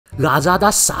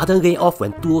Lazada's sudden layoff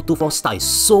when 2024 start is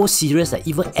so serious that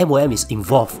even MOM is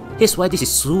involved. Here's why this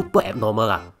is super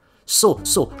abnormal. So,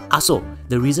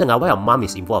 the reason why your mom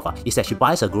is involved is that she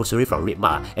buys her grocery from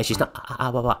Redmart and she's not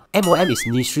MOM is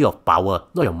Ministry of Power,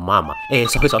 not your mom.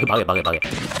 Sorry,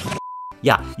 bugger.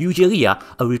 Yeah, usually a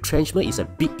retrenchment is a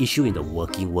big issue in the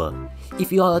working world.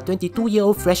 If you are a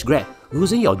 22-year-old fresh grad,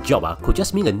 losing your job could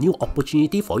just mean a new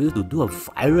opportunity for you to do a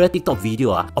viral TikTok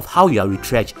video of how you are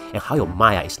retrenched and how your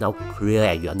mind is now clear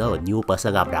and you are now a new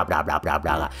person, blah blah blah blah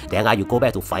blah. Then you go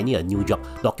back to finding a new job,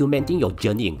 documenting your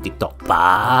journey in TikTok.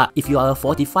 But if you are a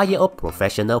 45-year-old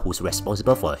professional who's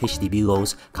responsible for HDB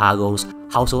loans, car loans,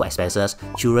 household expenses,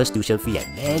 children's tuition fee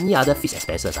and many other fixed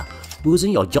expenses,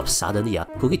 losing your job suddenly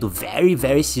could lead to very,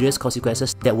 very serious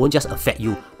consequences that won't just affect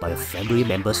you but your family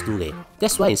members too.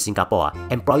 That's why in Singapore,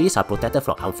 employees are protected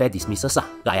from unfair dismissals.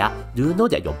 Do you know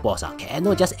that your boss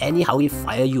cannot just anyhow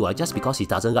fire you just because he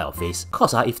doesn't like your face?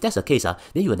 Cause if that's the case, then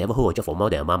you will never hold a job for more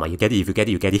than a month. You get it? If you get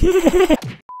it, you get it.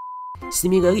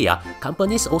 Similarly,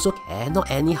 companies also cannot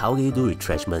anyhow do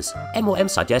retrenchments. MOM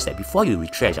suggests that before you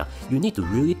retrench, you need to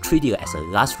really treat it as a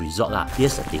last resort.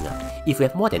 Here's the thing, if you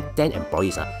have more than 10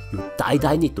 employees, you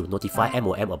die need to notify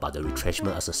MOM about the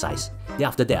retrenchment exercise. Then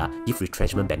after that, give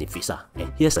retrenchment benefits.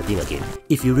 And here's the thing again,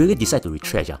 if you really decide to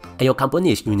retrench and your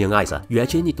company is unionized, you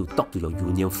actually need to talk to your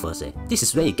union first. This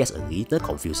is where it gets a little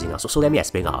confusing. So let me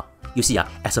explain. You see,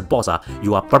 as a boss,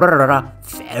 you are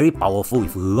very powerful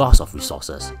with lots of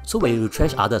resources. So when you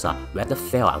retrench others, whether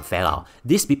fair or unfair,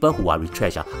 these people who are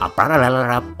retrenched are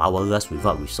powerless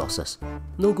without resources.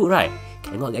 No good, right?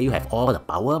 Cannot let you have all the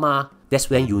power, That's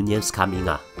when unions come in.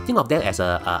 Think of them as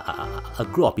a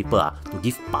group of people to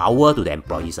give power to the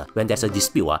employees. When there's a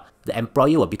dispute, the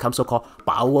employee will become so-called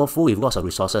powerful with lots of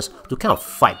resources to kind of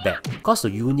fight back, because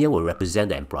the union will represent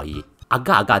the employee.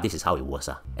 This is how it works.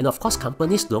 And of course,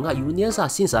 companies don't like unions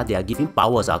since they are giving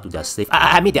powers to their slave.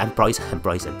 The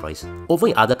employees. Over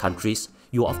in other countries,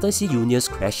 you often see unions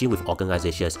crashing with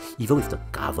organizations, even with the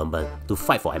government, to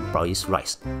fight for employees'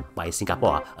 rights. But in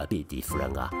Singapore, a bit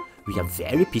different. We are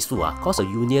very peaceful because the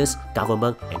unions,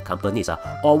 government and companies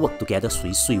all work together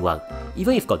sui one.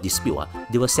 Even if got dispute,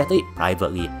 they will settle it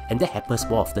privately, and that happens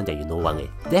more often than you know one.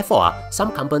 Therefore,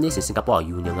 some companies in Singapore are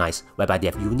unionized, whereby they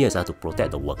have unions to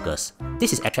protect the workers.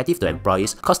 This is attractive to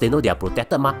employees because they know they are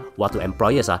protected, while to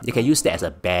employers, they can use that as a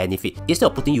benefit instead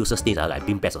of putting useless things like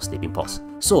bean bags or sleeping pods.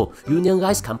 So,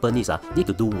 unionized companies need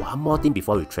to do one more thing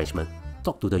before retrenchment.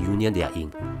 Talk to the union they are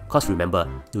in. Because remember,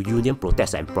 the union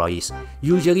protects the employees.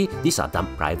 Usually, these are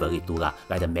done privately too, like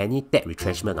the many tech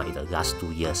retrenchment in the last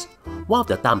 2 years. One of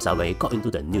the times when it got into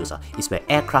the news is when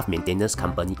aircraft maintenance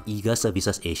company Eagle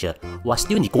Services Asia was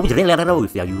still negotiating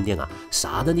with their union,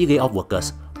 suddenly lay off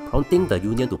workers, prompting the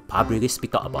union to publicly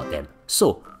speak out about them.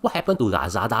 So, what happened to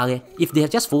Lazada? If they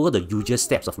had just followed the usual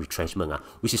steps of retrenchment,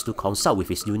 which is to consult with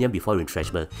his union before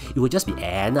retrenchment, it would just be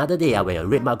another day when your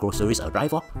Redmart groceries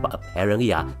arrive, but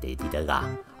apparently they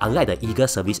didn't. Unlike the Eagle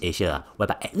Service Asia,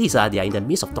 whereby at least they are in the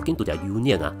midst of talking to their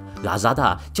union,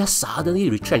 Lazada just suddenly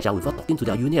retrenched without talking to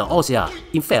their union.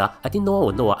 In fact, I think no one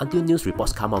will know until news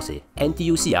reports come out.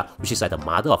 NTUC, which is like the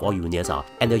mother of all unions,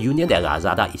 and the union that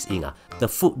Lazada is in, the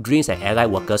Food, Drinks and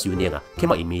Airline Workers Union,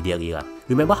 came out immediately.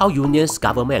 Remember how unions,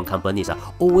 government and companies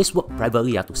always work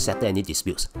privately to settle any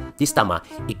disputes. This time,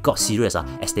 it got serious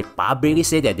as they publicly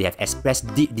say that they have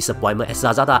expressed deep disappointment as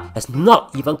Lazada has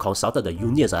not even consulted the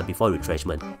unions before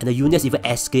retrenchment. And the unions even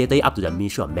escalated up to the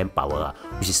Ministry of Manpower,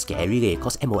 which is scary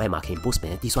because MOM can impose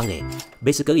penalties.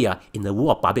 Basically, in the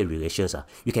world of public relations,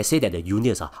 you can say that the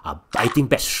unions are biting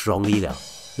back strongly.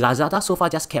 Lazada so far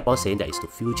just kept on saying that it's to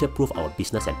future-proof our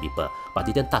business and people, but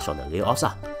didn't touch on the layoffs.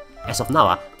 As of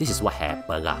now, this is what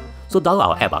happened. So download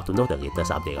our app to know the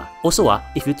latest update. Also,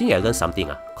 if you think you learned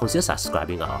something, consider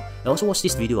subscribing and also watch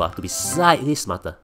this video to be slightly smarter.